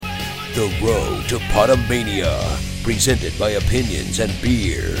The Road to Potomania, presented by Opinions and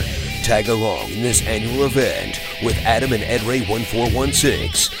Beer. Tag along in this annual event with Adam and Ed Ray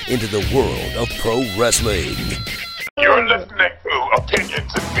 1416 into the world of pro wrestling. You're listening to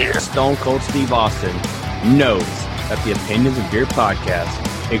Opinions and Beer. Stone Cold Steve Austin knows that the Opinions and Beer podcast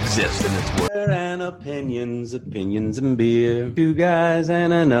exists in this world. And opinions and beer. Two guys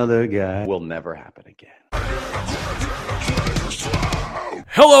and another guy. Will never happen again.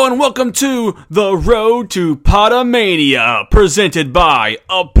 Hello and welcome to The Road to Potomania, presented by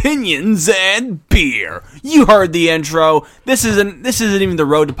Opinions and Beer. You heard the intro. This isn't even The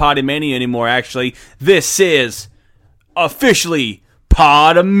Road to Potomania anymore, actually. This is officially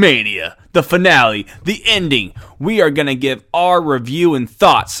Potomania, the finale, the ending. We are going to give our review and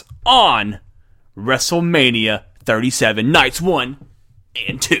thoughts on WrestleMania 37, Nights 1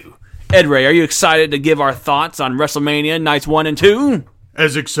 and 2. Ed Ray, are you excited to give our thoughts on WrestleMania Nights 1 and 2?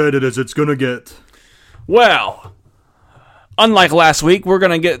 As excited as it's gonna get. Well, unlike last week, we're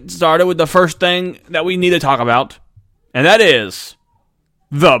gonna get started with the first thing that we need to talk about, and that is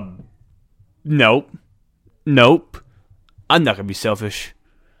Nope. I'm not gonna be selfish.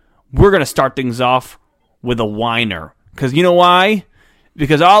 We're gonna start things off with a whiner. Because you know why?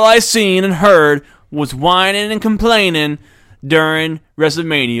 Because all I seen and heard was whining and complaining during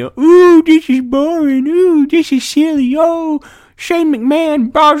WrestleMania. Ooh, this is boring. Ooh, this is silly. Oh, Shane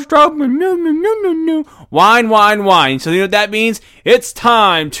McMahon, Braun Strowman, no. Whine. So you know what that means? It's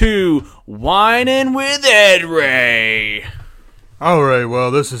time to whining with Ed Ray. Alright, well,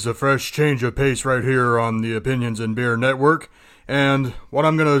 this is a fresh change of pace right here on the Opinions and Beer Network. And what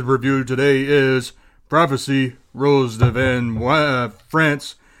I'm going to review today is Prophecy Rose de Vin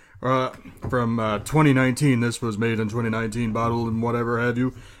France from 2019. This was made in 2019, bottled and whatever have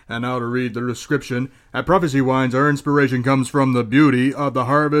you. And now to read the description. At Prophecy Wines, our inspiration comes from the beauty of the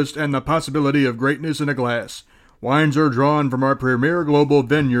harvest and the possibility of greatness in a glass. Wines are drawn from our premier global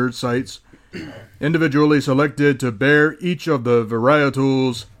vineyard sites, individually selected to bear each of the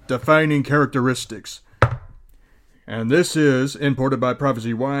varietals' defining characteristics. And this is imported by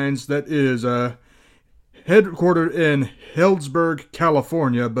Prophecy Wines. That is headquartered in Healdsburg,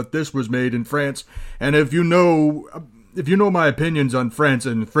 California, but this was made in France. And if you know my opinions on France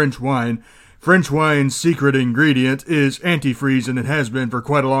and French wine's secret ingredient is antifreeze, and it has been for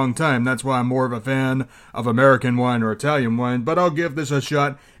quite a long time. That's why I'm more of a fan of American wine or Italian wine, but I'll give this a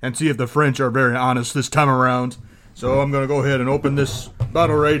shot and see if the French are very honest this time around. So I'm going to go ahead and open this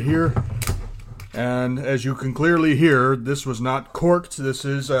bottle right here. And as you can clearly hear, this was not corked. This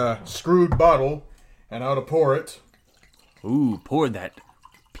is a screwed bottle, and how to pour it. Ooh, pour that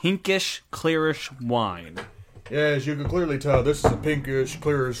pinkish, clearish wine. Yeah, as you can clearly tell, this is a pinkish,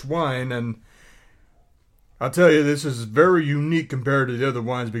 clearish wine, and I'll tell you, this is very unique compared to the other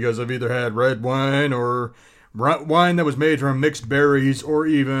wines because I've either had red wine or wine that was made from mixed berries or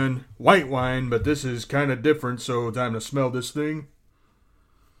even white wine, but this is kind of different, so time to smell this thing.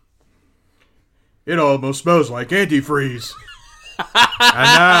 It almost smells like antifreeze.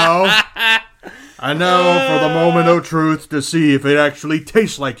 And now for the moment of truth to see if it actually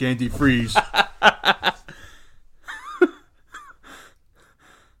tastes like antifreeze.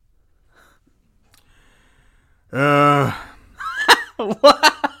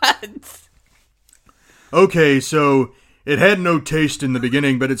 What? Okay, so it had no taste in the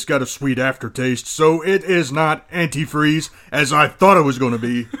beginning, but it's got a sweet aftertaste, so it is not antifreeze as I thought it was going to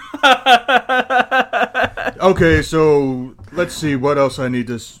be. Okay, so let's see what else I need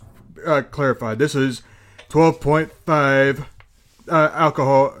to clarify. This is 12.5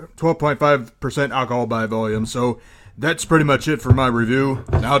 alcohol, 12.5% alcohol by volume, so that's pretty much it for my review.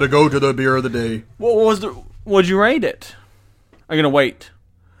 Now to go to the beer of the day. What'd you rate it? Are you going to wait?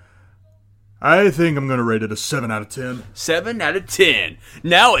 I think I'm going to rate it a 7 out of 10. 7 out of 10.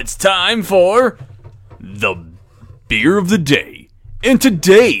 Now it's time for the beer of the day. And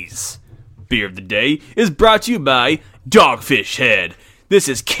today's beer of the day is brought to you by Dogfish Head. This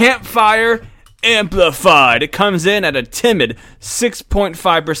is Campfire Amplified. It comes in at a timid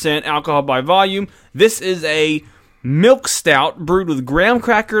 6.5% alcohol by volume. This is a milk stout brewed with graham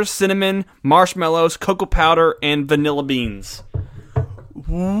crackers, cinnamon, marshmallows, cocoa powder, and vanilla beans.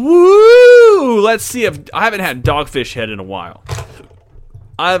 Woo! Let's see if... I haven't had Dogfish Head in a while.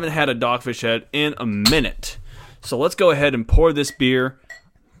 I haven't had a Dogfish Head in a minute. So let's go ahead and pour this beer.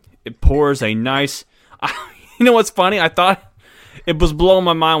 It pours a nice... You know what's funny? I thought it was blowing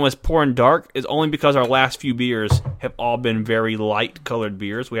my mind when it was pouring dark. It's only because our last few beers have all been very light colored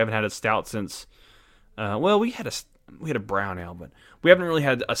beers. We haven't had a stout since... we had a brown ale, but we haven't really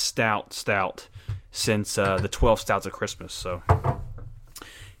had a stout since the 12 Stouts of Christmas. So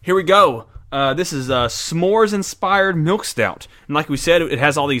Here we go. This is a s'mores-inspired milk stout. And like we said, it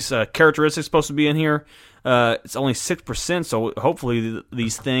has all these characteristics supposed to be in here. It's only 6%, so hopefully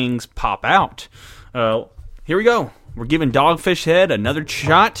these things pop out. Here we go. We're giving Dogfish Head another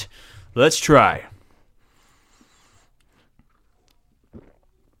shot. Let's try.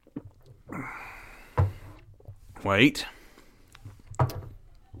 Wait.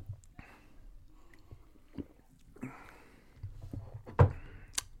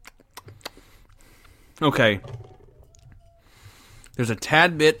 Okay. There's a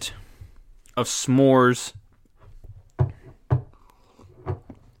tad bit of s'mores.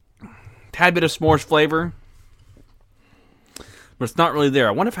 Tad bit of s'mores flavor. But it's not really there.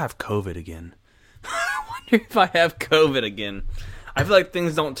 I wonder if I have COVID again. I wonder if I have COVID again. I feel like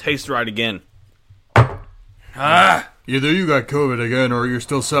things don't taste right again. Either you got COVID again or you're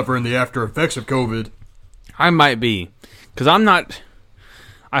still suffering the after effects of COVID. I might be. Because I'm not...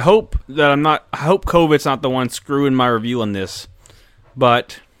 I hope COVID's not the one screwing my review on this.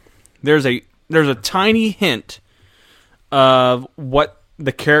 But there's a tiny hint of what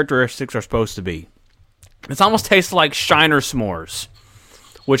the characteristics are supposed to be. It almost tastes like Shiner S'mores,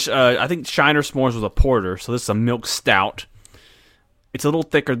 which I think Shiner S'mores was a porter, so this is a milk stout. It's a little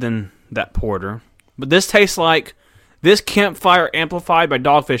thicker than that porter. But this tastes like, this Campfire Amplified by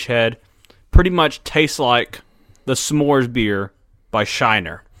Dogfish Head pretty much tastes like the S'mores beer by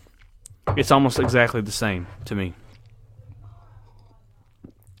Shiner. It's almost exactly the same to me.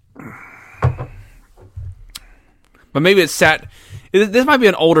 But maybe it's this might be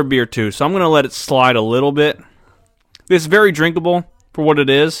an older beer too, so I'm going to let it slide a little bit. It's very drinkable for what it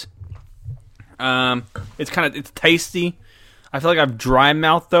is. It's tasty. I feel like I've dry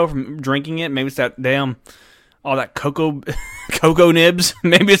mouthed though from drinking it. Maybe it's that all that cocoa nibs.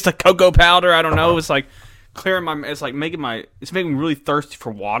 Maybe it's the cocoa powder. I don't know. It's like clearing it's making me really thirsty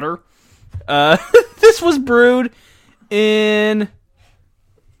for water. This was brewed in...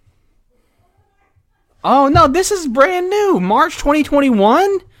 Oh, no, this is brand new. March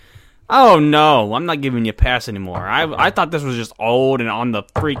 2021? Oh, no. I'm not giving you a pass anymore. I thought this was just old and on the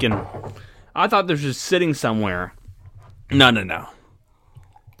freaking... I thought this was just sitting somewhere. No.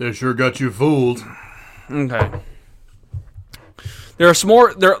 They sure got you fooled. Okay. There are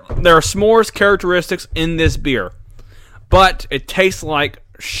s'mores characteristics in this beer. But it tastes like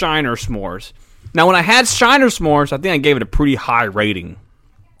Shiner S'mores. Now, when I had Shiner S'mores, I think I gave it a pretty high rating.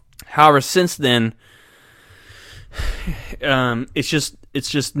 However, since then... it's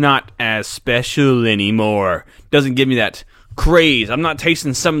just not as special anymore. Doesn't give me that craze. I'm not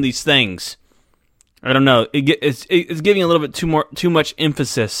tasting some of these things. I don't know. It's giving a little bit too much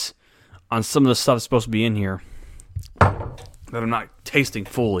emphasis on some of the stuff that's supposed to be in here that I'm not tasting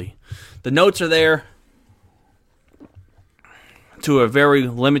fully. The notes are there to a very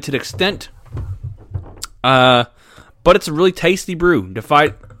limited extent, but it's a really tasty brew.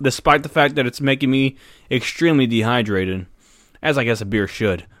 Despite the fact that it's making me extremely dehydrated, as I guess a beer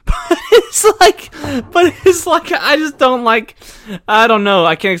should. But it's like I just don't like. I don't know.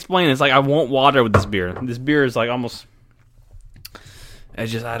 I can't explain it. It's like I want water with this beer. This beer is like almost.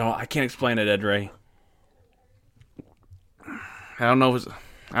 It's just I can't explain it, Ed Ray. I don't know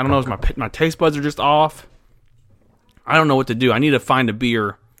if my taste buds are just off. I don't know what to do. I need to find a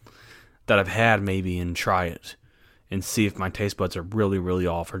beer that I've had maybe and try it. And see if my taste buds are really, really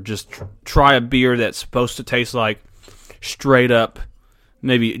off. Or just try a beer that's supposed to taste like straight up,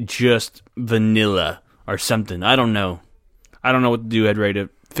 maybe just vanilla or something. I don't know. I don't know what to do, Ed Ray, to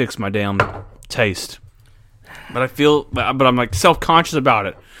fix my damn taste. But I'm like self-conscious about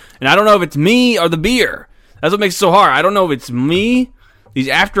it. And I don't know if it's me or the beer. That's what makes it so hard. I don't know if it's me, these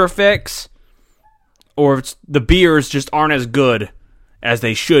after effects, or if it's the beers just aren't as good as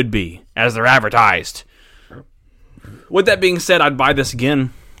they should be, as they're advertised. With that being said, I'd buy this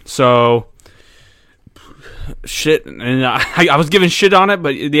again. So, shit. And I was giving shit on it,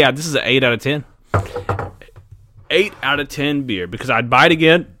 but yeah, this is an 8 out of 10. 8 out of 10 beer. Because I'd buy it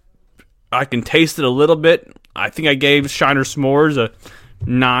again. I can taste it a little bit. I think I gave Shiner S'mores a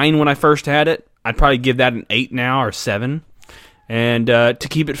 9 when I first had it. I'd probably give that an 8 now or 7. And to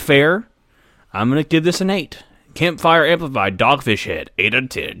keep it fair, I'm going to give this an 8. Campfire Amplified Dogfish Head, 8 out of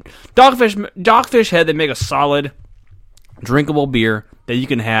 10. Dogfish Head, they make a solid, drinkable beer that you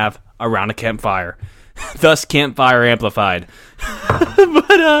can have around a campfire. Thus, Campfire Amplified.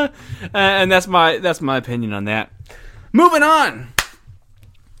 But and that's my opinion on that. Moving on.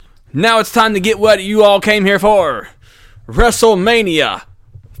 Now it's time to get what you all came here for. WrestleMania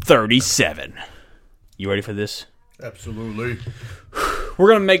 37. You ready for this? Absolutely. We're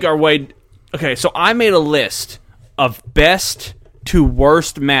gonna make our way. Okay, so I made a list of best two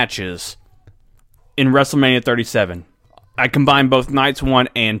worst matches in WrestleMania 37. I combined both nights 1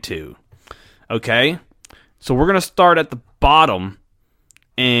 and 2. Okay? So we're going to start at the bottom,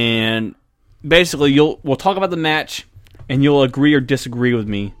 and basically we'll talk about the match, and you'll agree or disagree with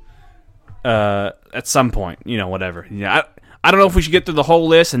me at some point. Whatever. I don't know if we should get through the whole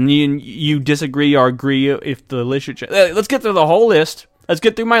list, and you disagree or agree if the list should change. Let's get through the whole list. Let's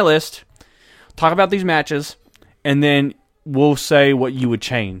get through my list, talk about these matches, and then we'll say what you would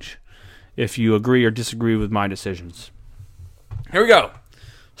change if you agree or disagree with my decisions. Here we go.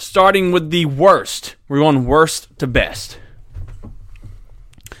 Starting with the worst. We're going worst to best.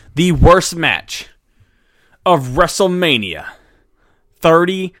 The worst match of WrestleMania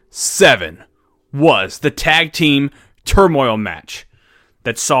 37 was the tag team turmoil match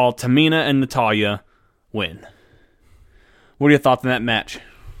that saw Tamina and Natalya win. What are your thoughts on that match?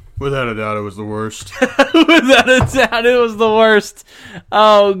 Without a doubt, it was the worst. Without a doubt, it was the worst.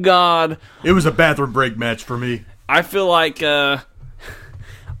 Oh, God. It was a bathroom break match for me. I feel like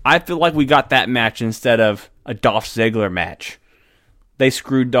we got that match instead of a Dolph Ziggler match. They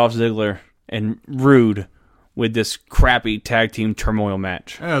screwed Dolph Ziggler and Rude with this crappy tag team turmoil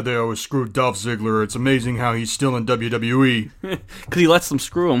match. Yeah, they always screwed Dolph Ziggler. It's amazing how he's still in WWE. Because he lets them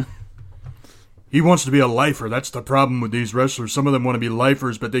screw him. He wants to be a lifer. That's the problem with these wrestlers. Some of them want to be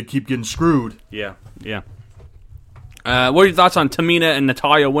lifers, but they keep getting screwed. Yeah. What are your thoughts on Tamina and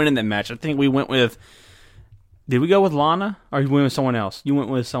Natalya winning that match? I think we went with... Did we go with Lana? Or you went with someone else? You went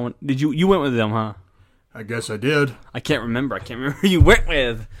with someone... You went with them, huh? I guess I did. I can't remember who you went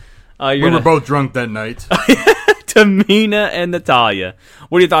with. We were both drunk that night. Tamina and Natalya.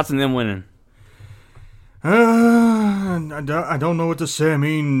 What are your thoughts on them winning? I don't know what to say. I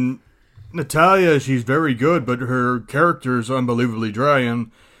mean, Natalya, she's very good, but her character is unbelievably dry.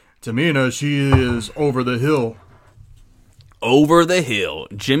 And Tamina, she is over the hill. Over the hill.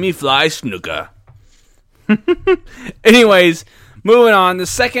 Jimmy Fly Snuka. Anyways, moving on. The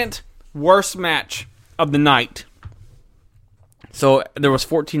second worst match of the night. So there was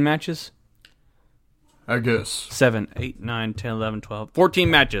 14 matches? I guess. 7, 8, 9, 10, 11, 12. 14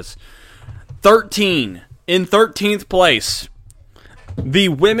 matches. 13. In 13th place. The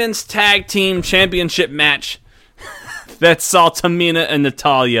Women's Tag Team Championship match that saw Tamina and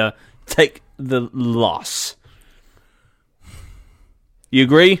Natalya take the loss. You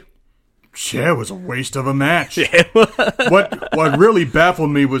agree? Yeah, it was a waste of a match. What really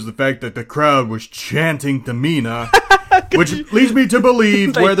baffled me was the fact that the crowd was chanting Tamina, which leads me to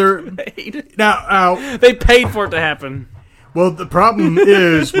believe now they paid for it to happen. Well, the problem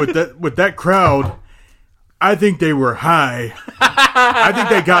is with that crowd, I think they were high. I think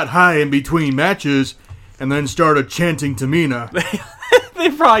they got high in between matches and then started chanting Tamina. They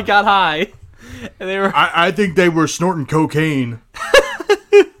probably got high. And they were. I think they were snorting cocaine.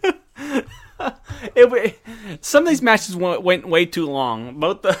 Some of these matches went way too long.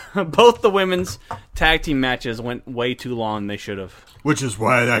 Both the women's tag team matches went way too long. They should have. Which is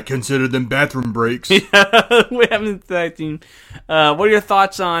why I considered them bathroom breaks. Yeah, we haven't tag team. What are your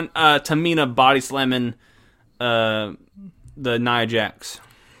thoughts on Tamina body slamming the Nia Jax?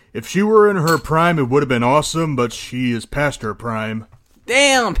 If she were in her prime, it would have been awesome, but she is past her prime.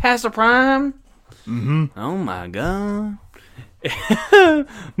 Damn, past her prime? Mm-hmm. Oh, my God.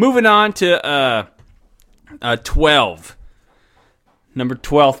 Moving on to 12. Number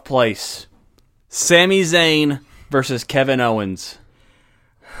 12th place. Sami Zayn versus Kevin Owens.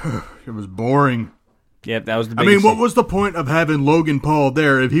 It was boring. Yep, that was the biggest. I mean, what was the point of having Logan Paul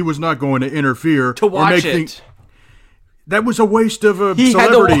there if he was not going to interfere? To watch it. That was a waste of a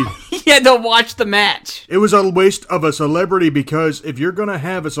celebrity. He had to watch the match. It was a waste of a celebrity because if you're going to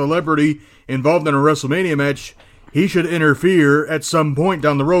have a celebrity involved in a WrestleMania match, he should interfere at some point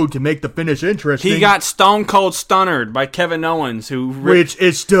down the road to make the finish interesting. He got Stone Cold Stunnered by Kevin Owens, which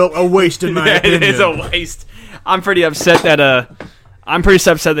is still a waste in my opinion. It is a waste. I'm pretty upset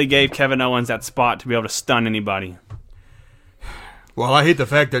that they gave Kevin Owens that spot to be able to stun anybody. Well, I hate the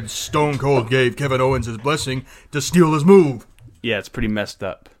fact that Stone Cold gave Kevin Owens his blessing to steal his move. Yeah, it's pretty messed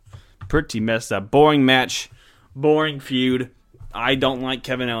up. Boring match. Boring feud. I don't like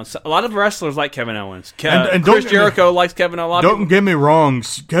Kevin Owens. A lot of wrestlers like Kevin Owens. And Chris Jericho likes Kevin Owens. Don't get me wrong.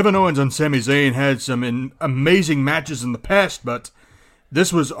 Kevin Owens and Sami Zayn had some amazing matches in the past, but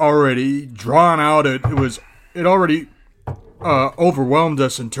this was already drawn out. It already overwhelmed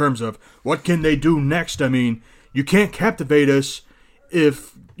us in terms of what can they do next. I mean, you can't captivate us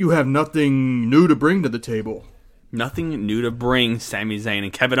if you have nothing new to bring to the table. Nothing new to bring, Sami Zayn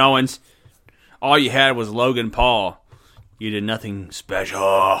and Kevin Owens. All you had was Logan Paul. You did nothing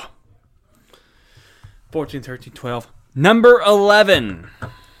special. 14, 13, 12. Number 11.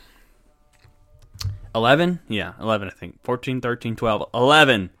 11? Yeah, 11, I think. 14, 13, 12,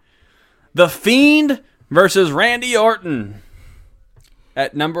 11. The Fiend versus Randy Orton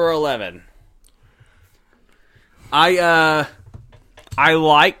at number 11. I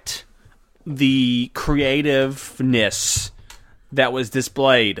liked the creativeness that was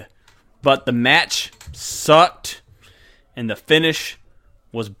displayed, but the match sucked, and the finish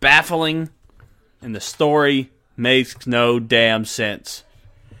was baffling, and the story makes no damn sense.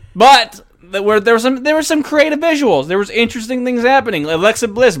 But there were some creative visuals. There was interesting things happening. Alexa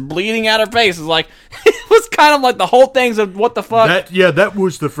Bliss bleeding out her face is like it was kind of like the whole thing's of what the fuck. That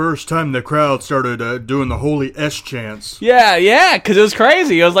was the first time the crowd started doing the holy S chants. Yeah, because it was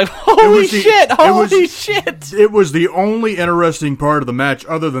crazy. I was like, holy shit. It was the only interesting part of the match.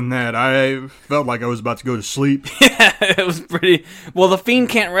 Other than that, I felt like I was about to go to sleep. Yeah, it was pretty. Well, the Fiend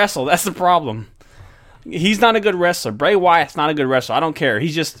can't wrestle. That's the problem. He's not a good wrestler. Bray Wyatt's not a good wrestler. I don't care.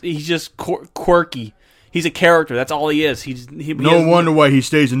 He's just quirky. He's a character. That's all he is. No wonder why he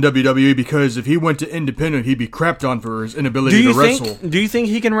stays in WWE, because if he went to independent, he'd be crapped on for his inability to wrestle. Do you think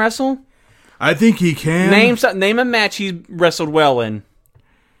he can wrestle? I think he can. Name a match he's wrestled well in.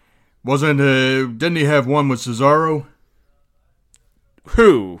 Didn't he have one with Cesaro?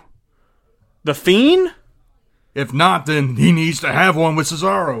 Who? The Fiend? If not, then he needs to have one with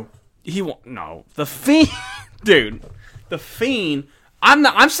Cesaro. He won't. No, the Fiend, dude. The Fiend.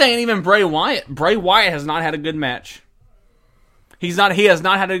 I'm saying even Bray Wyatt. Bray Wyatt has not had a good match. He has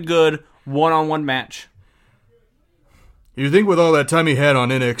not had a good one-on-one match. You think with all that time he had on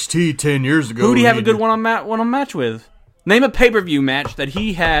NXT 10 years ago, who do you have a good one-on-one match with? Name a pay-per-view match that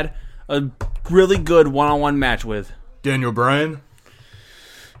he had a really good one-on-one match with. Daniel Bryan.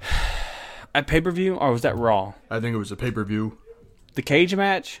 At pay-per-view, or was that Raw? I think it was a pay-per-view. The cage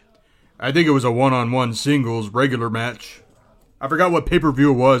match. I think it was a one-on-one singles regular match. I forgot what pay-per-view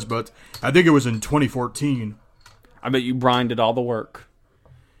it was, but I think it was in 2014. I bet you Brian did all the work.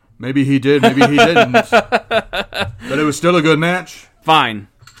 Maybe he did, maybe he didn't. But it was still a good match. Fine.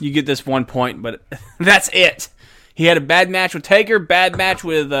 You get this 1 point, but that's it. He had a bad match with Taker, bad match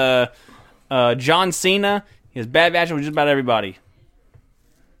with John Cena. He has bad matches with just about everybody.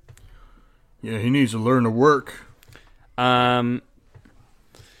 Yeah, he needs to learn to work.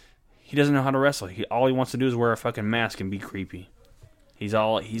 He doesn't know how to wrestle. All he wants to do is wear a fucking mask and be creepy. He's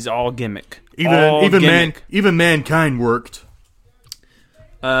all gimmick. Even Mankind worked.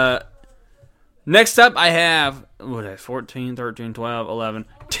 Next up, I have 14, 13, 12, 11,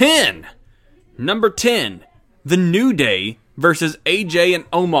 10. Number 10, The New Day versus AJ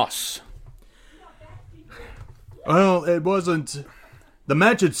and Omos. Well, it wasn't. The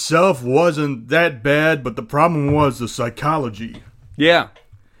match itself wasn't that bad, but the problem was the psychology. Yeah.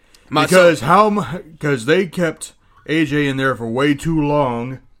 Because they kept AJ in there for way too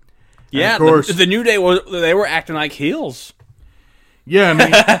long. Yeah, of course, the New Day they were acting like heels. Yeah, I mean,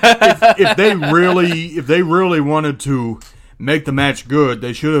 if they really wanted to make the match good,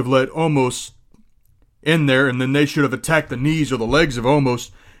 they should have let Omos in there, and then they should have attacked the knees or the legs of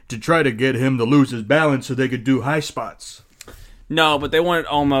Omos to try to get him to lose his balance so they could do high spots. No, but they wanted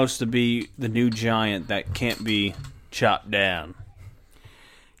Omos to be the new giant that can't be chopped down.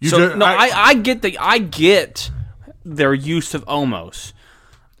 I get their use of Omos.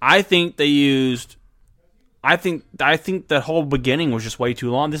 I think they used. I think the whole beginning was just way too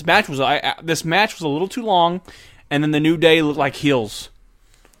long. This match was a little too long, and then the New Day looked like heels.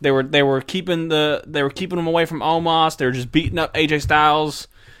 They were keeping them away from Omos. They were just beating up AJ Styles.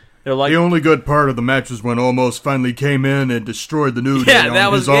 They're like, the only good part of the match was when Omos finally came in and destroyed the New Day. Yeah,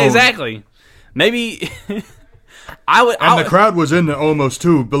 that was exactly. Maybe. The crowd was into Omos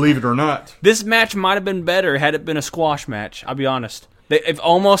too, believe it or not. This match might have been better had it been a squash match. I'll be honest. If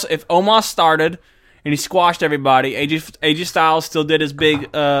Omos started and he squashed everybody, AJ Styles still did his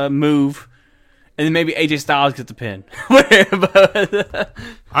big move, and then maybe AJ Styles gets the pin.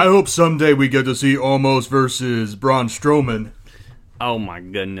 I hope someday we get to see Omos versus Braun Strowman. Oh my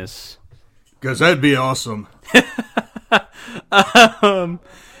goodness. Because that'd be awesome.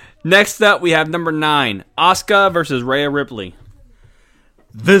 Next up, we have number 9, Asuka versus Rhea Ripley.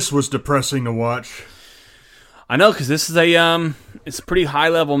 This was depressing to watch. I know, because this is it's a pretty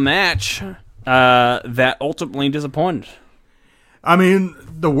high-level match that ultimately disappointed. I mean,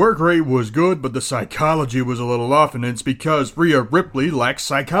 the work rate was good, but the psychology was a little off, and it's because Rhea Ripley lacks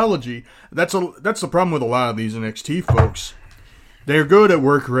psychology. That's the problem with a lot of these NXT folks. They're good at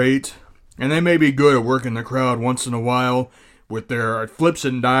work rate, and they may be good at working the crowd once in a while with their flips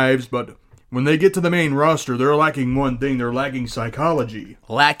and dives, but when they get to the main roster, they're lacking one thing. They're lacking psychology.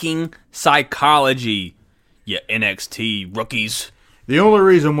 Lacking psychology. Yeah, NXT rookies. The only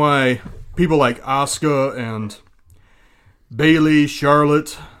reason why people like Asuka and Bayley,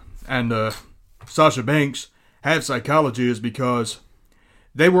 Charlotte, and Sasha Banks have Psychology is because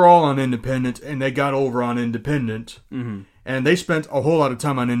they were all on Independent, and they got over on Independent. Mm-hmm. And they spent a whole lot of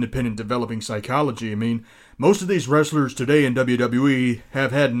time on Independent developing Psychology. I mean, most of these wrestlers today in WWE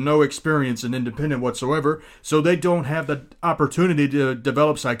have had no experience in Independent whatsoever, so they don't have the opportunity to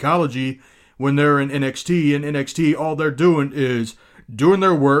develop Psychology when they're in NXT. In NXT, all they're doing is doing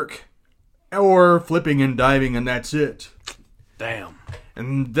their work or flipping and diving, and that's it. Damn.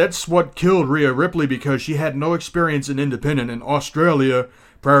 And that's what killed Rhea Ripley, because she had no experience in Independent in Australia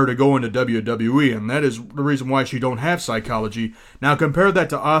prior to going to WWE, and that is the reason why she don't have Psychology. Now compare that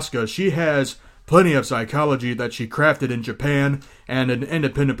to Asuka. She has plenty of Psychology that she crafted in Japan and in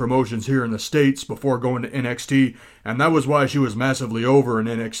independent promotions here in the States before going to NXT, and that was why she was massively over in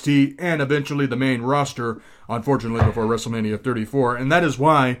NXT and eventually the main roster, unfortunately before WrestleMania 34, and that is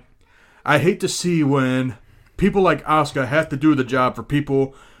why I hate to see when people like Asuka have to do the job for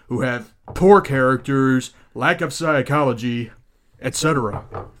people who have poor characters, lack of Psychology, etc.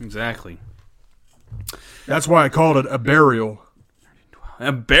 Exactly. That's why I called it a burial.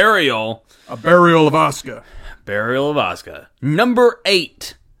 A burial? A burial of Asuka. Burial of Asuka. Number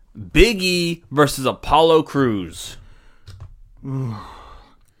 8. Big E versus Apollo Crews. I'm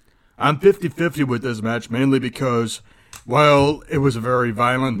 50-50 with this match, mainly because, while it was a very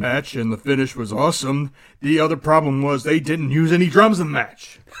violent match and the finish was awesome, the other problem was they didn't use any drums in the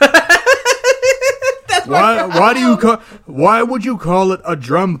match. Why would you call it a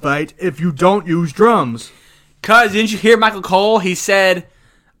drum fight if you don't use drums? Cause didn't you hear Michael Cole? He said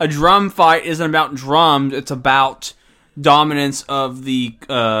a drum fight isn't about drums; it's about dominance of the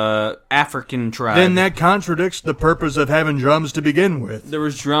African tribe. Then that contradicts the purpose of having drums to begin with. There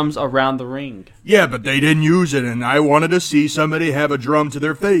was drums around the ring. Yeah, but they didn't use it, and I wanted to see somebody have a drum to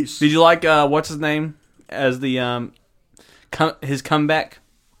their face. Did you like what's his name as the his comeback?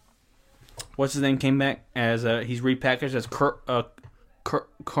 What's his name came back as he's repackaged as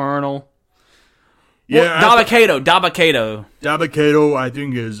Colonel. Yeah, Dabba-Kato. Dabba-Kato, I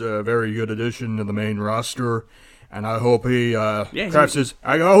think, is a very good addition to the main roster, and I hope he crafts his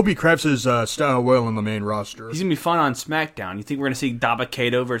style well in the main roster. He's gonna be fun on SmackDown. You think we're gonna see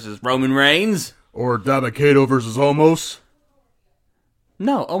Dabba-Kato versus Roman Reigns, or Dabba-Kato versus Omos?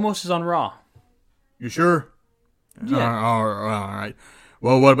 No, Omos is on Raw. You sure? Yeah. All right.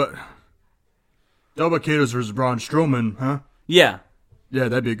 Well, what about Dabba-Kato versus Braun Strowman? Huh? Yeah. Yeah,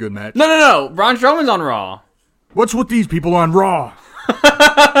 that'd be a good match. No. Braun Strowman's on Raw. What's with these people on Raw?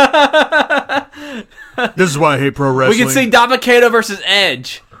 This is why I hate pro wrestling. We can see Dabba-Kato versus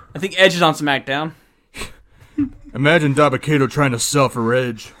Edge. I think Edge is on SmackDown. Imagine Dabba-Kato trying to sell for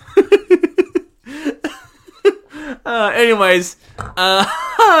Edge. Anyways,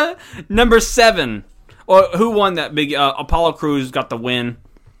 number 7. Or who won that big? Apollo Crews got the win.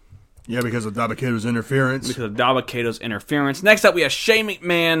 Yeah, because of Dabba-Kato's interference. Next up, we have Shane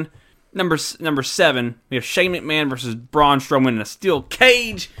McMahon, number 7. We have Shane McMahon versus Braun Strowman in a steel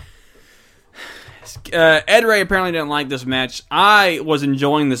cage. Ed Ray apparently didn't like this match. I was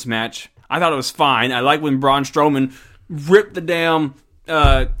enjoying this match. I thought it was fine. I like when Braun Strowman ripped the damn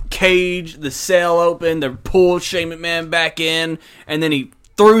cage, the cell open, they pulled Shane McMahon back in, and then he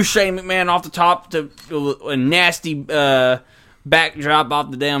threw Shane McMahon off the top to a nasty backdrop off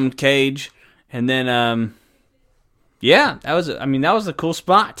the damn cage, and then that was a cool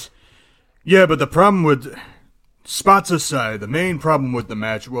spot. Yeah, but the problem with spots aside, the main problem with the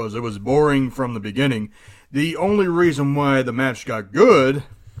match was it was boring from the beginning. The only reason why the match got good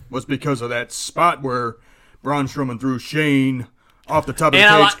was because of that spot where Braun Strowman threw Shane off the top of the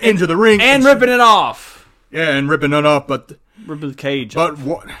cage into the ring and ripping it off. Yeah, and ripping it off, but ripping the cage.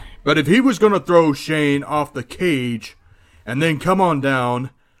 But if he was going to throw Shane off the cage and then come on down,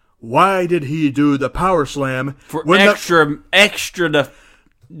 why did he do the power slam for extra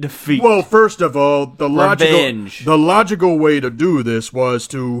defeat? Well, first of all, the logical way to do this was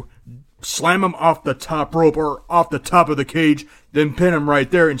to slam him off the top rope or off the top of the cage, then pin him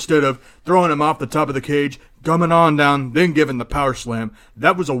right there instead of throwing him off the top of the cage, coming on down, then giving the power slam.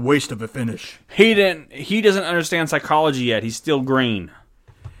 That was a waste of a finish. He doesn't understand psychology yet. He's still green.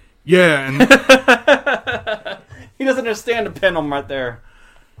 Yeah, and he doesn't understand to pin him right there.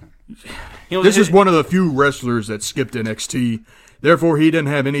 This is one of the few wrestlers that skipped NXT. Therefore, he didn't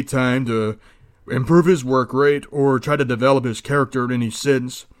have any time to improve his work rate or try to develop his character in any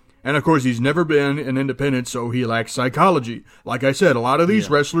sense. And of course, he's never been an independent, so he lacks psychology. Like I said, a lot of these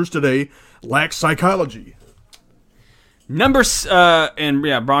wrestlers today lack psychology. Braun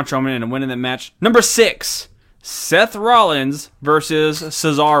Strowman and winning that match. Number 6, Seth Rollins versus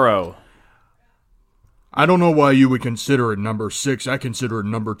Cesaro. I don't know why you would consider it number 6. I consider it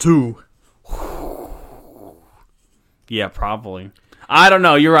number 2. Yeah, probably. I don't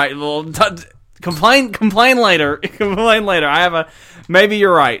know. You're right. Well, complain later. Complain later. I have a. Maybe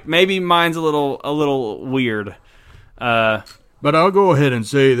you're right. Maybe mine's a little weird. But I'll go ahead and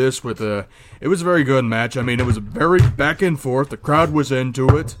say this it was a very good match. I mean, it was very back and forth. The crowd was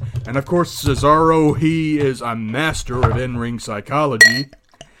into it. And of course, Cesaro, he is a master of in-ring psychology.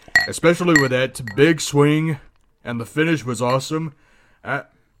 Especially with that big swing. And the finish was awesome.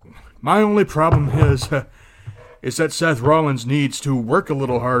 My only problem is that Seth Rollins needs to work a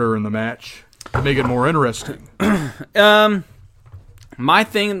little harder in the match to make it more interesting. My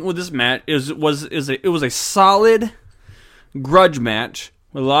thing with this match it was a solid grudge match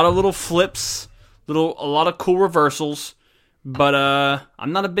with a lot of little flips, a lot of cool reversals. But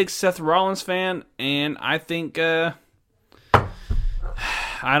I'm not a big Seth Rollins fan, and I think I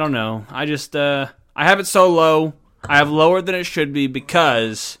don't know. I just I have it so low. I have lower than it should be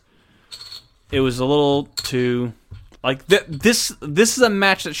because it was a little too like this is a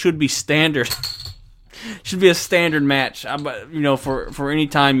match that should be standard. Should be a standard match, for any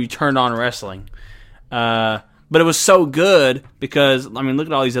time you turned on wrestling. But it was so good because I mean, look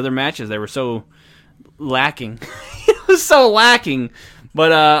at all these other matches; they were so lacking. It was so lacking.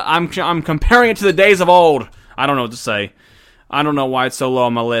 But I'm comparing it to the days of old. I don't know what to say. I don't know why it's so low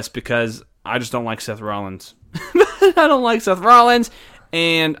on my list because I just don't like Seth Rollins. I don't like Seth Rollins,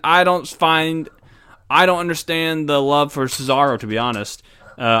 and I don't understand the love for Cesaro, to be honest.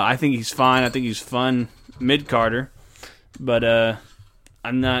 I think he's fine. I think he's fun mid-carder. But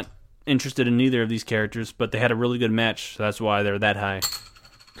I'm not interested in neither of these characters. But they had a really good match, so that's why they're that high.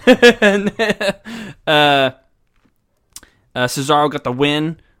 Cesaro got the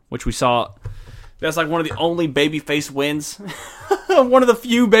win, which we saw. That's like one of the only babyface wins. One of the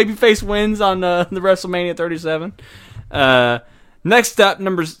few babyface wins on the WrestleMania 37. Next up,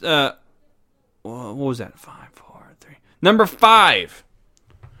 numbers... what was that? 5, 4, 3. Number 5.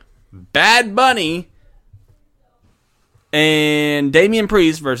 Bad Bunny and Damian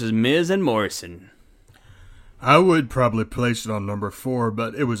Priest versus Miz and Morrison. I would probably place it on number 4,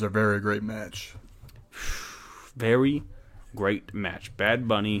 but it was a very great match. Very great match. Bad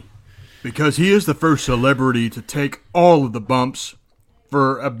Bunny. Because he is the first celebrity to take all of the bumps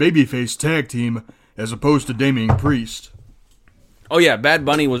for a babyface tag team as opposed to Damian Priest. Oh yeah, Bad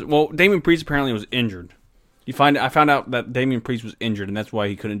Bunny was... Well, Damian Priest apparently was injured. I found out that Damian Priest was injured, and that's why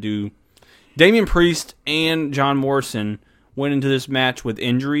he couldn't do... Damian Priest and John Morrison went into this match with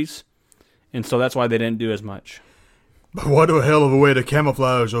injuries, and so that's why they didn't do as much. But what a hell of a way to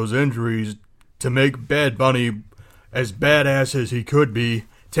camouflage those injuries to make Bad Bunny as badass as he could be,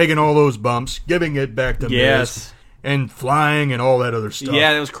 taking all those bumps, giving it back to Miz, and flying and all that other stuff.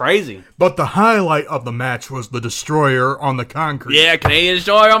 Yeah, that was crazy. But the highlight of the match was the Destroyer on the concrete. Yeah, Canadian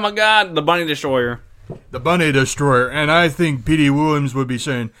Destroyer, oh my God, the Bunny Destroyer. The Bunny Destroyer, and I think Petey Williams would be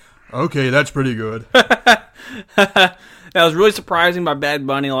saying, okay, that's pretty good. That was really surprising by Bad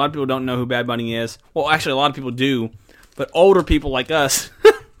Bunny. A lot of people don't know who Bad Bunny is. Well, actually, a lot of people do, but older people like us,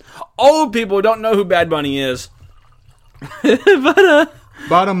 old people don't know who Bad Bunny is. But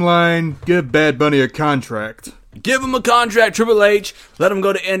bottom line, give Bad Bunny a contract. Give him a contract, Triple H. Let him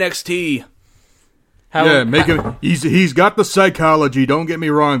go to NXT. Make him. He's got the psychology. Don't get me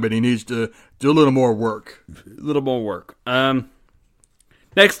wrong, but he needs to do a little more work. A little more work.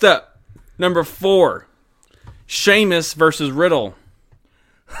 Next up, number 4, Sheamus versus Riddle.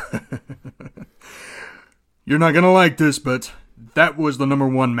 You're not gonna like this, but that was the number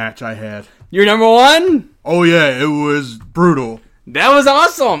 1 match I had. Your number 1? Oh yeah, it was brutal. That was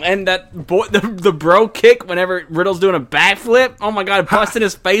awesome, and that the bro kick whenever Riddle's doing a backflip. Oh my God, busting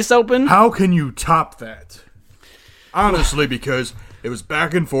his face open. How can you top that? Honestly, because it was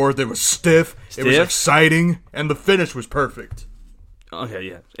back and forth, it was stiff, it was exciting, and the finish was perfect. Okay,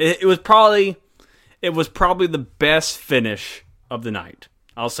 yeah, it was probably the best finish of the night.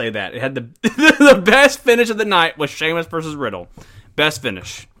 I'll say that it had the the best finish of the night was Sheamus versus Riddle. Best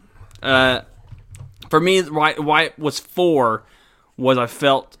finish. For me, why it was 4 was I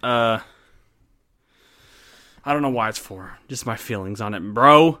felt I don't know why it's 4. Just my feelings on it,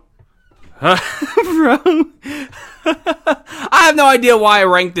 bro. Bro. I have no idea why I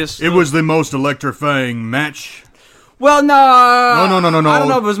ranked this. It was the most electrifying match. Well, no. No. I don't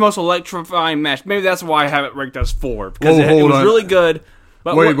know if it was the most electrifying match. Maybe that's why I have it ranked as 4. Because it was really good.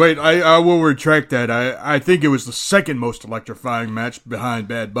 But wait, I will retract that. I think it was the second most electrifying match behind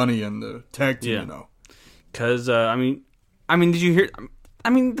Bad Bunny and the tag team, Because, I mean, did you hear...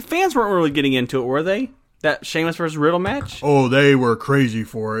 I mean, the fans weren't really getting into it, were they? That Sheamus versus Riddle match? Oh, they were crazy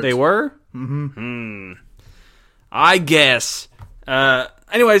for it. They were? I guess.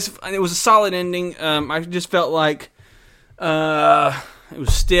 Anyways, it was a solid ending. I just felt like it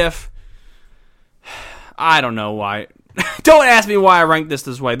was stiff. I don't know why. Don't ask me why I ranked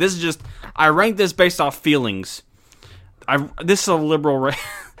this way. This is just, I ranked this based off feelings. This is a liberal.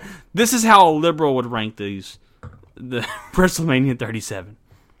 This is how a liberal would rank these. The WrestleMania 37.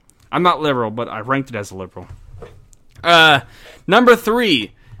 I'm not liberal, but I ranked it as a liberal. Number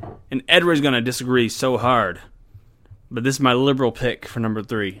 3, and Edward's gonna disagree so hard, but this is my liberal pick for number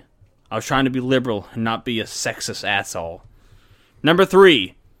 3. I was trying to be liberal and not be a sexist asshole. Number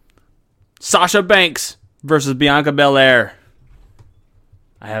 3, Sasha Banks versus Bianca Belair.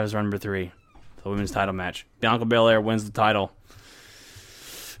 I have as number 3, the women's title match. Bianca Belair wins the title.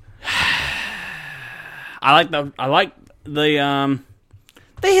 I like the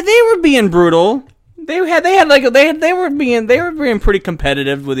they were being brutal. They were being pretty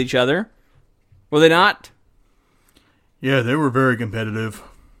competitive with each other. Were they not? Yeah, they were very competitive.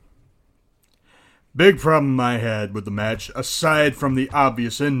 Big problem I had with the match, aside from the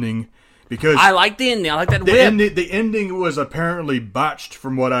obvious ending, because I like the ending. I like that whip. The ending was apparently botched,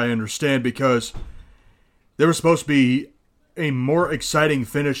 from what I understand, because there was supposed to be a more exciting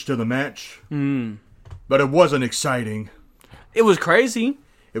finish to the match, but it wasn't exciting. It was crazy.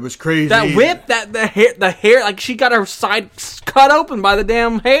 It was crazy. That whip, the hair, like she got her side cut open by the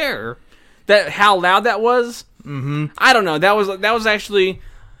damn hair. How loud that was. Mm-hmm. I don't know. That was actually,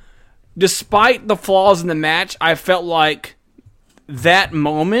 despite the flaws in the match, I felt like that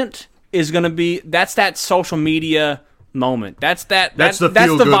moment is going to be, that's that social media moment. That's the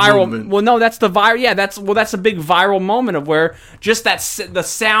viral movement. Well, no, that's the viral. Yeah, that's a big viral moment of where just the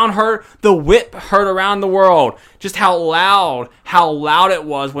sound heard, the whip heard around the world. Just how loud it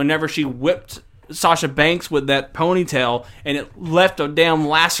was whenever she whipped Sasha Banks with that ponytail, and it left a damn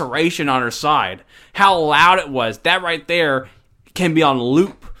laceration on her side. How loud it was. That right there can be on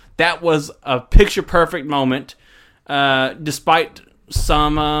loop. That was a picture perfect moment, despite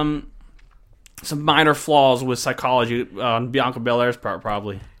some minor flaws with psychology on Bianca Belair's part,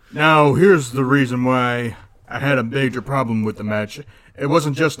 probably. Now, here's the reason why I had a major problem with the match. It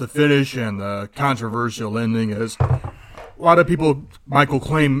wasn't just the finish and the controversial ending, as a lot of people, Michael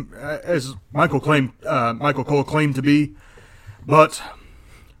Cole claimed to be, but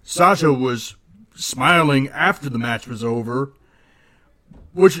Sasha was smiling after the match was over,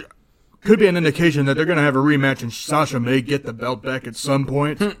 which could be an indication that they're going to have a rematch and Sasha may get the belt back at some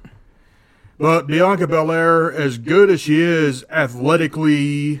point. But Bianca Belair, as good as she is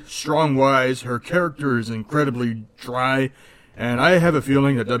athletically, strong-wise, her character is incredibly dry. And I have a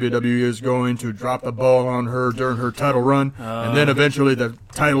feeling that WWE is going to drop the ball on her during her title run. And then eventually the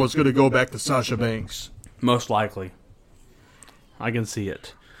title is going to go back to Sasha Banks. Most likely. I can see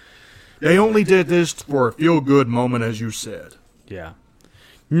it. They only did this for a feel-good moment, as you said. Yeah.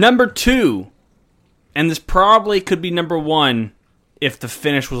 Number 2, and this probably could be number 1, if the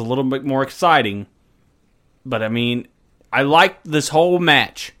finish was a little bit more exciting. But, I mean, I liked this whole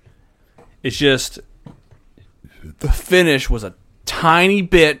match. It's just, the finish was a tiny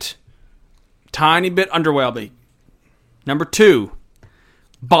bit underwhelming. Number 2,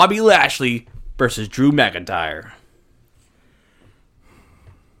 Bobby Lashley versus Drew McIntyre.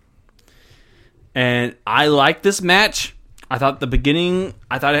 And I liked this match. I thought the beginning,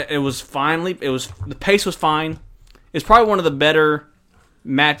 the pace was fine. It's probably one of the better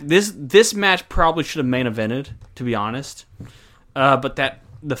match. This match probably should have main evented, to be honest. But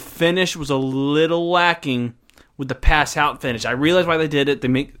the finish was a little lacking with the pass out finish. I realized why they did it.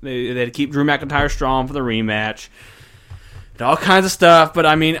 They had to keep Drew McIntyre strong for the rematch and all kinds of stuff. But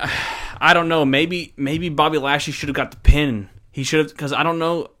I mean, I don't know. Maybe Bobby Lashley should have got the pin. He should have, because I don't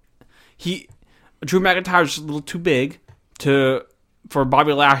know. Drew McIntyre's a little too big for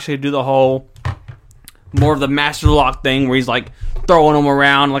Bobby Lashley to do the whole more of the master lock thing where he's like throwing him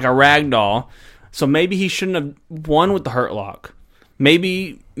around like a rag doll. So maybe he shouldn't have won with the Hurt Lock.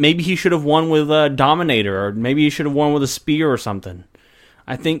 Maybe he should have won with a Dominator, or maybe he should have won with a spear or something.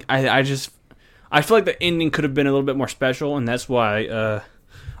 I think I feel like the ending could have been a little bit more special, and that's why the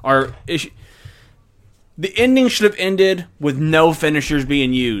ending should have ended with no finishers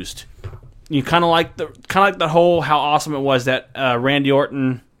being used. You kind of like the whole how awesome it was that Randy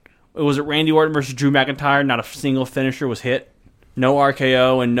Orton versus Drew McIntyre, not a single finisher was hit, no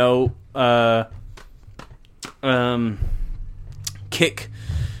RKO and no kick.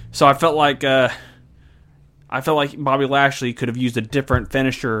 So I felt like Bobby Lashley could have used a different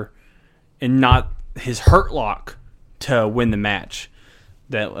finisher and not his Hurt Lock to win the match.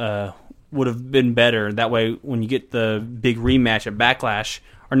 That would have been better. That way, when you get the big rematch at Backlash,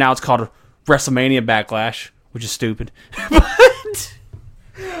 or now it's called WrestleMania Backlash, which is stupid.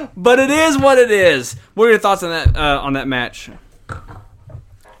 But it is what it is. What are your thoughts on that match?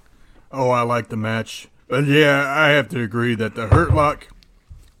 Oh, I like the match. But yeah, I have to agree that the Hurt Lock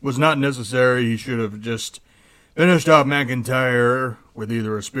was not necessary. He should have just finished off McIntyre with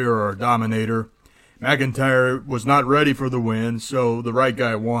either a spear or a Dominator. McIntyre was not ready for the win, so the right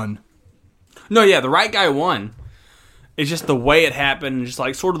guy won. No, yeah, the right guy won. It's just the way it happened, just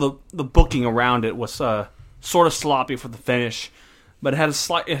like sort of the booking around it was sort of sloppy for the finish. But it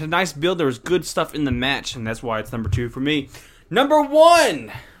had a nice build. There was good stuff in the match, and that's why it's number 2 for me. Number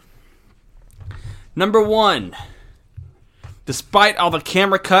one. Despite all the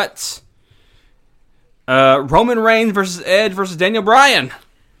camera cuts, Roman Reigns versus Edge versus Daniel Bryan.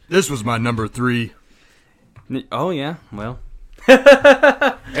 This was my number 3. Oh, yeah, well.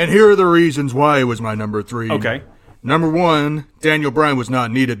 And here are the reasons why it was my number 3. Okay. Number 1, Daniel Bryan was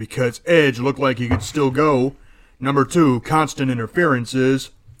not needed because Edge looked like he could still go. Number 2, constant interferences.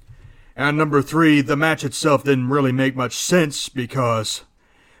 And number 3, the match itself didn't really make much sense because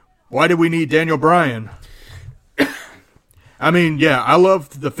why did we need Daniel Bryan? I mean, yeah, I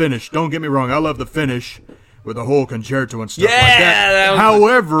love the finish. Don't get me wrong. I love the finish with the whole concerto and stuff like that.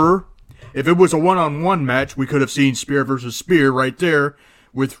 However, if it was a one-on-one match, we could have seen spear versus spear right there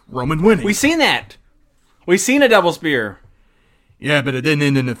with Roman winning. We seen that. We seen a double spear. Yeah, but it didn't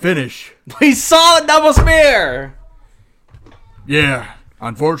end in the finish. We saw the double spear. Yeah,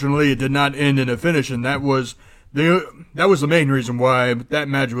 unfortunately, it did not end in a finish, and that was the main reason why that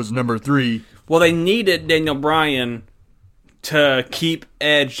match was number 3. Well, they needed Daniel Bryan to keep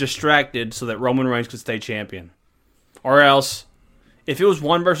Edge distracted so that Roman Reigns could stay champion, or else, if it was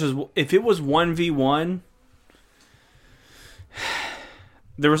 1v1,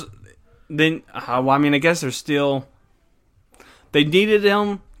 there was then. I mean, I guess there's still. They needed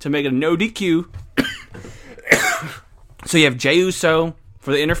him to make a no DQ. So you have Jey Uso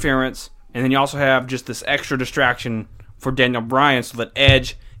for the interference, and then you also have just this extra distraction for Daniel Bryan so that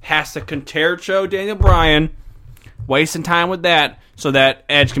Edge has to concerto Daniel Bryan, wasting time with that so that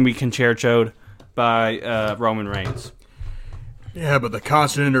Edge can be concertoed by Roman Reigns. Yeah, but the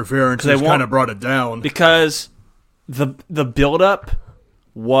constant interference kind of brought it down. Because the build-up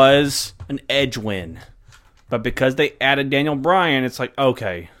was an Edge win. But because they added Daniel Bryan, it's like,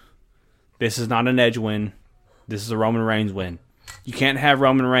 okay, this is not an Edge win. This is a Roman Reigns win. You can't have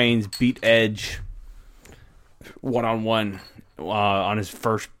Roman Reigns beat Edge one-on-one on his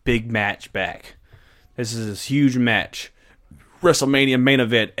first big match back. This is this huge match. WrestleMania main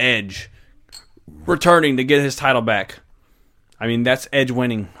event, Edge returning to get his title back. I mean, that's Edge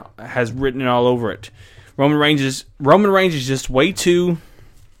winning. Has written it all over it. Roman Reigns is just way too...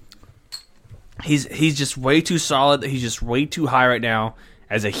 He's just way too solid. He's just way too high right now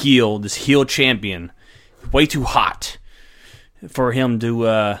as a heel, this heel champion. Way too hot for him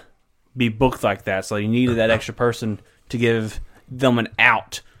to be booked like that. So you needed that extra person to give them an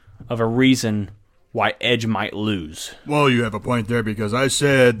out of a reason why Edge might lose. Well, you have a point there because I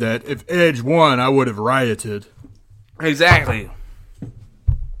said that if Edge won, I would have rioted. Exactly.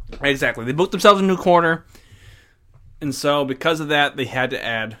 They booked themselves a new corner. And so because of that, they had to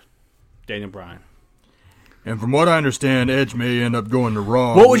add Daniel Bryan. And from what I understand, Edge may end up going to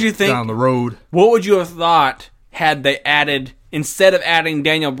Raw. What would you think down the road? What would you have thought had they added, instead of adding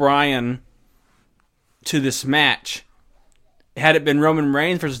Daniel Bryan to this match, had it been Roman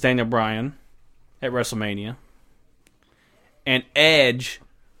Reigns versus Daniel Bryan at WrestleMania, and Edge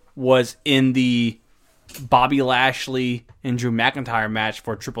was in the Bobby Lashley and Drew McIntyre match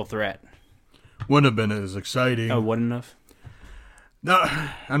for a triple threat? Wouldn't have been as exciting. Oh, wouldn't enough.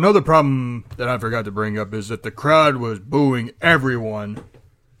 Now, another problem that I forgot to bring up is that the crowd was booing everyone.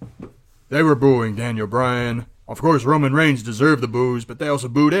 They were booing Daniel Bryan. Of course, Roman Reigns deserved the boos, but they also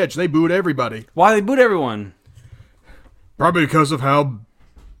booed Edge. They booed everybody. Why they booed everyone? Probably because of how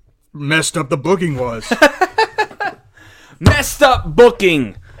messed up the booking was. Messed up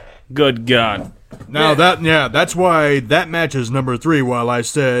booking. Good God. Now, that's why that match is number 3, while I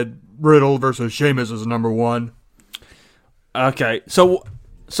said Riddle versus Sheamus is number 1. Okay, so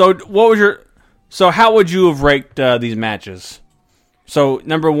what was your? So how would you have ranked these matches? So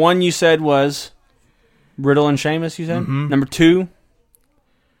number 1 you said was Riddle and Sheamus. You said Number 2.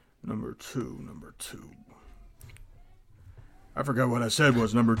 Number two. I forgot what I said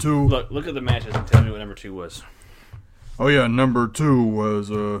was number 2. Look at the matches and tell me what number 2 was. Oh yeah, number 2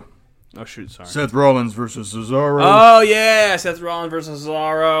 was oh shoot, sorry. Seth Rollins versus Cesaro. Oh yeah, Seth Rollins versus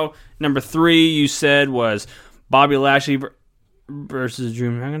Cesaro. Number 3 you said was Bobby Lashley versus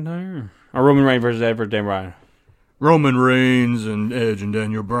Drew McIntyre. Or Roman Reigns versus Edge versus Daniel Bryan. Roman Reigns and Edge and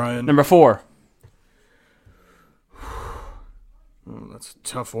Daniel Bryan. Number 4. Oh, that's a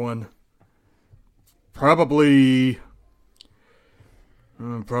tough one. Probably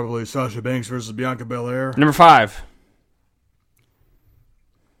Sasha Banks versus Bianca Belair. Number 5.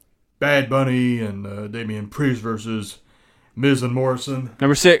 Bad Bunny and Damian Priest versus Miz and Morrison.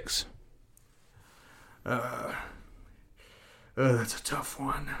 Number 6. That's a tough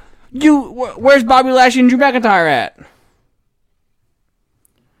one. Where's Bobby Lashley and Drew McIntyre at?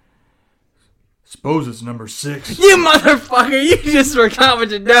 Suppose it's number 6. You motherfucker! You just forgot what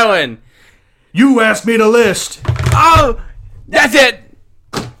you're doing. You asked me to list. Oh, that's it.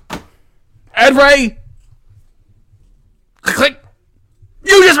 Ed Ray. Click.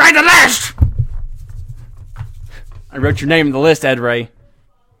 You just made the list. I wrote your name in the list, Ed Ray.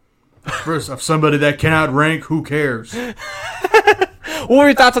 First, of somebody that cannot rank, who cares? What were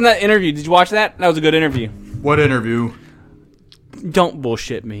your thoughts on that interview? Did you watch that? That was a good interview. What interview? Don't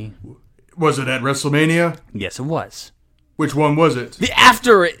bullshit me. Was it at WrestleMania? Yes, it was. Which one was it? The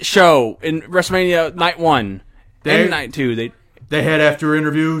after show in WrestleMania Night 1 and Night 2. They had after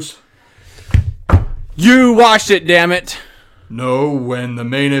interviews? You watched it, damn it. No, when the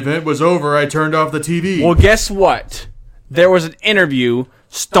main event was over, I turned off the TV. Well, guess what? There was an interview.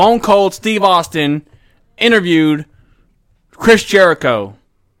 Stone Cold Steve Austin interviewed Chris Jericho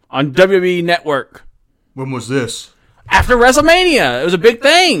on WWE Network. When was this? After WrestleMania. It was a big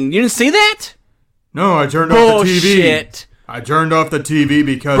thing. You didn't see that? No, I turned off the TV. Bullshit. I turned off the TV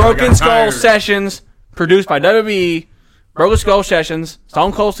because Broken I got Skull tired. Sessions, produced by WWE. Broken Skull Sessions,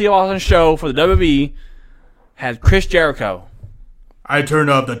 Stone Cold Steve Austin show for the WWE, had Chris Jericho. I turned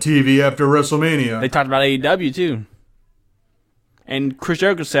off the TV after WrestleMania. They talked about AEW, too. And Chris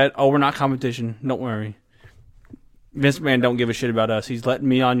Jericho said, we're not competition. Don't worry. Vince McMahon don't give a shit about us. He's letting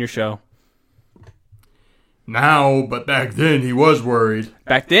me on your show. Now, but back then he was worried.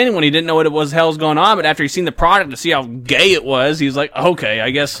 Back then, when he didn't know what it was hell's going on, but after he seen the product to see how gay it was, he was like, okay,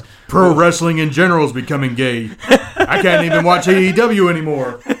 I guess. Pro wrestling in general is becoming gay. I can't even watch AEW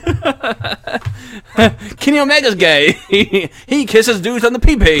anymore. Kenny Omega's gay. He kisses dudes on the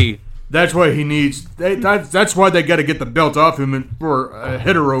pee-pee. That's why he needs. That's why they got to get the belt off him for a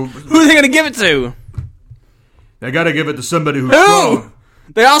hetero. Who are they going to give it to? They got to give it to somebody who's Who? strong.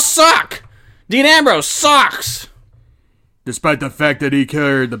 They all suck. Dean Ambrose sucks. Despite the fact that he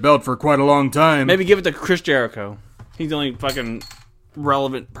carried the belt for quite a long time. Maybe give it to Chris Jericho. He's the only fucking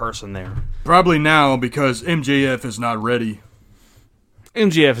relevant person there. Probably now because MJF is not ready.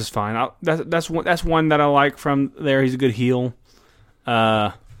 MJF is fine. That's one that I like from there. He's a good heel.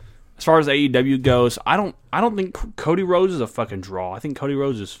 As far as AEW goes, I don't think Cody Rhodes is a fucking draw. I think Cody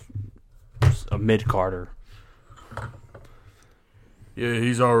Rhodes is a mid-carder. Yeah,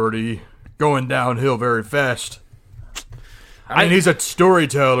 he's already going downhill very fast. I mean, he's a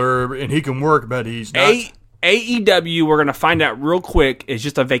storyteller and he can work, but he's not. AEW, we're going to find out real quick, is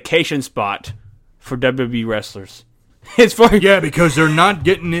just a vacation spot for WWE wrestlers. It's for because they're not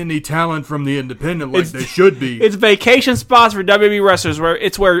getting any talent from the independent like they should be. It's vacation spots for WWE wrestlers where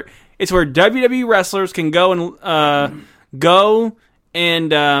WWE wrestlers can go and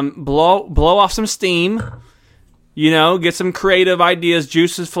blow off some steam. Get some creative ideas,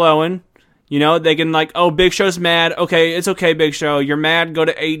 juices flowing. They can Big Show's mad. Okay, it's okay, Big Show. You're mad. Go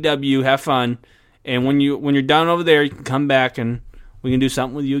to AEW, have fun, and when you're done over there, you can come back and we can do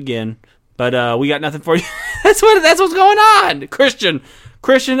something with you again. But we got nothing for you. That's what's going on, Christian.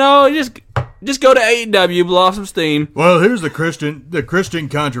 Just go to AEW, blow off some steam. Well, here's the Christian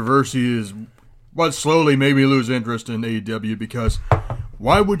controversy is what slowly made me lose interest in AEW because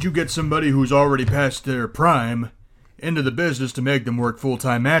why would you get somebody who's already past their prime into the business to make them work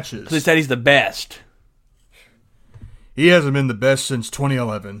full-time matches? They said he's the best. He hasn't been the best since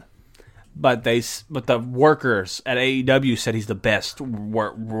 2011. But the workers at AEW said he's the best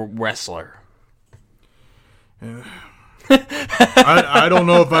wrestler. I don't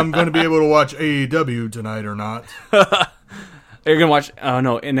know if I'm going to be able to watch AEW tonight or not. You're going to watch... Oh,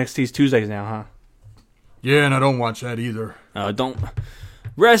 no, NXT's Tuesdays now, huh? Yeah, and I don't watch that either. Don't...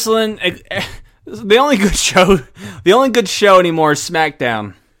 Wrestling... The only good show anymore is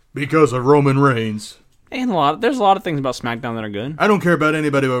SmackDown. Because of Roman Reigns. And there's a lot of things about SmackDown that are good. I don't care about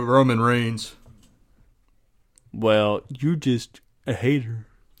anybody but Roman Reigns. Well, you're just a hater.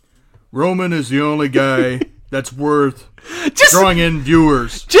 Roman is the only guy that's worth drawing in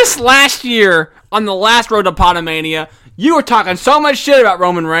viewers. Just last year, on the last Road to Potomania, you were talking so much shit about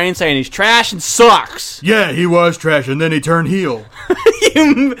Roman Reigns, saying he's trash and sucks. Yeah, he was trash, and then he turned heel.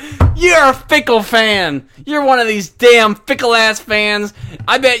 You're a fickle fan. You're one of these damn fickle-ass fans.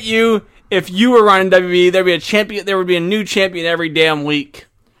 I bet you, if you were running WWE, there'd be a champion. There would be a new champion every damn week.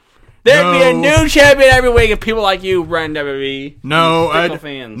 There'd be a new champion every week if people like you run WWE.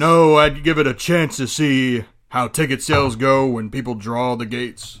 I'd give it a chance to see how ticket sales go when people draw the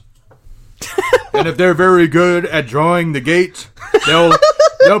gates. And if they're very good at drawing the gate, they'll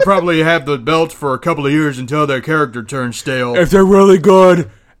probably have the belt for a couple of years until their character turns stale. If they're really good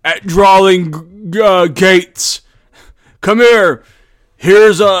at drawing gates, come here.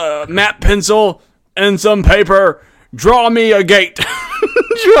 Here's a map pencil and some paper. Draw me a gate.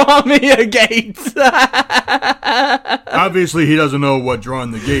 Draw me a gate. Obviously, he doesn't know what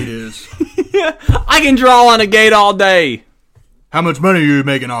drawing the gate is. I can draw on a gate all day. How much money are you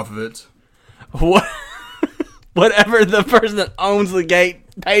making off of it? What? Whatever the person that owns the gate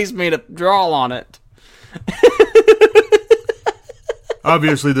pays me to draw on it.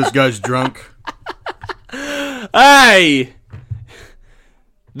 Obviously, this guy's drunk. Hey!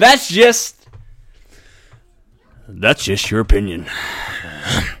 That's just your opinion.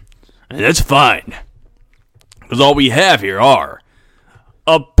 And that's fine. Because all we have here are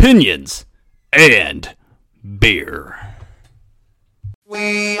opinions and beer.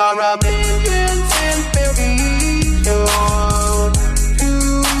 We are opinions and beer.